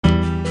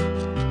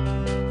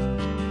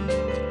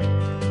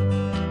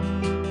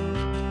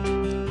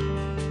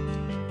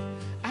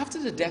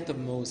the death of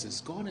Moses,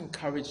 God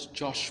encouraged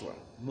Joshua,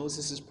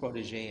 Moses'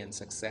 protege and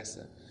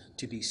successor,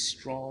 to be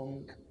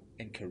strong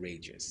and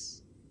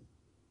courageous.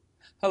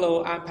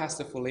 Hello, I'm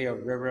Pastor Foley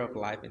of River of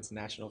Life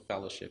International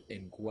Fellowship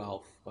in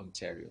Guelph,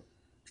 Ontario.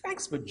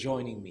 Thanks for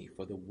joining me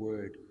for the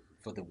Word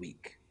for the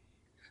Week.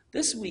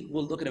 This week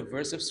we'll look at a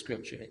verse of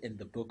Scripture in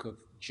the book of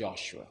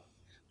Joshua.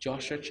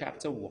 Joshua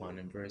chapter 1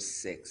 and verse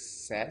 6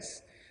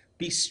 says,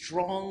 "Be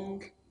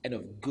strong and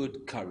of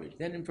good courage."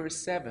 Then in verse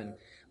 7,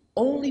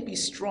 "Only be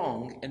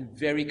strong and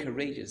very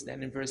courageous."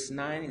 Then in verse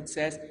 9 it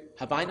says,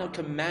 "Have I not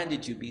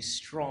commanded you, be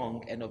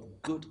strong and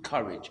of good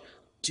courage?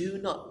 Do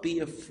not be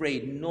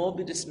afraid, nor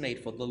be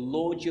dismayed, for the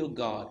Lord your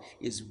God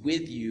is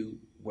with you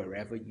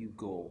wherever you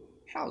go."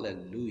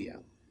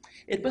 Hallelujah.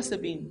 It must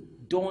have been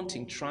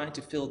daunting trying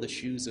to fill the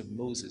shoes of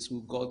Moses,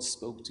 who God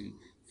spoke to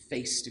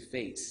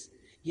face.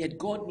 Yet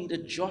God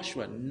needed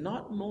Joshua,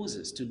 not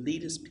Moses, to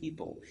lead his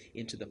people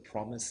into the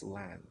promised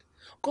land.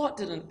 God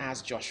didn't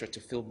ask Joshua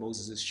to fill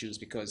Moses' shoes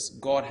because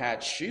God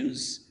had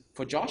shoes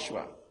for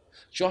Joshua.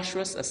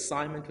 Joshua's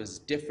assignment was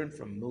different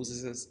from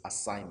Moses'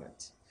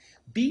 assignment.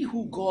 Be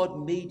who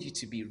God made you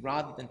to be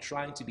rather than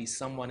trying to be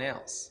someone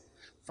else.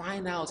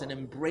 Find out and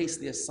embrace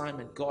the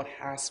assignment God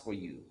has for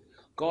you.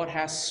 God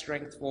has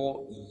strength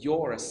for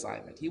your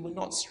assignment. He will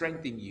not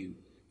strengthen you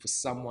for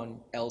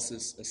someone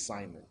else's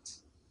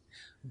assignment.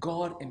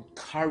 God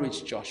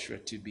encouraged Joshua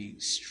to be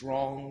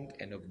strong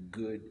and of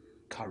good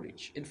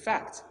courage. In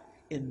fact,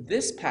 in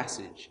this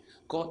passage,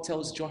 God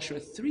tells Joshua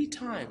 3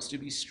 times to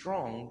be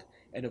strong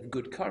and of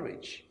good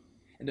courage.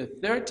 And the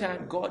third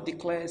time, God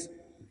declares,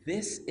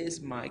 "This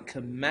is my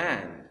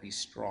command, be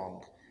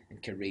strong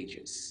and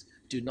courageous.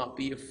 Do not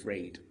be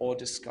afraid or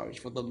discouraged,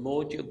 for the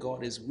Lord your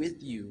God is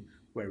with you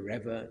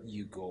wherever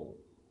you go."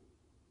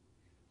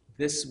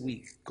 This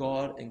week,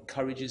 God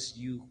encourages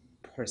you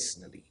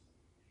personally.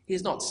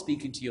 He's not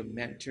speaking to your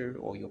mentor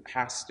or your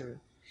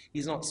pastor.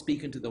 He's not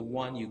speaking to the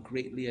one you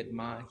greatly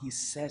admire. He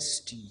says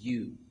to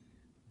you,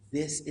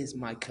 "This is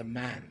my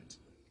command.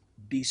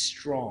 Be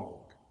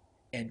strong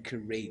and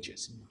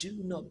courageous.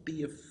 Do not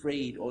be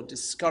afraid or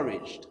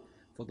discouraged,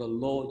 for the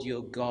Lord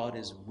your God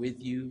is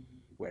with you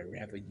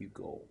wherever you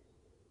go."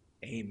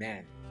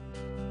 Amen.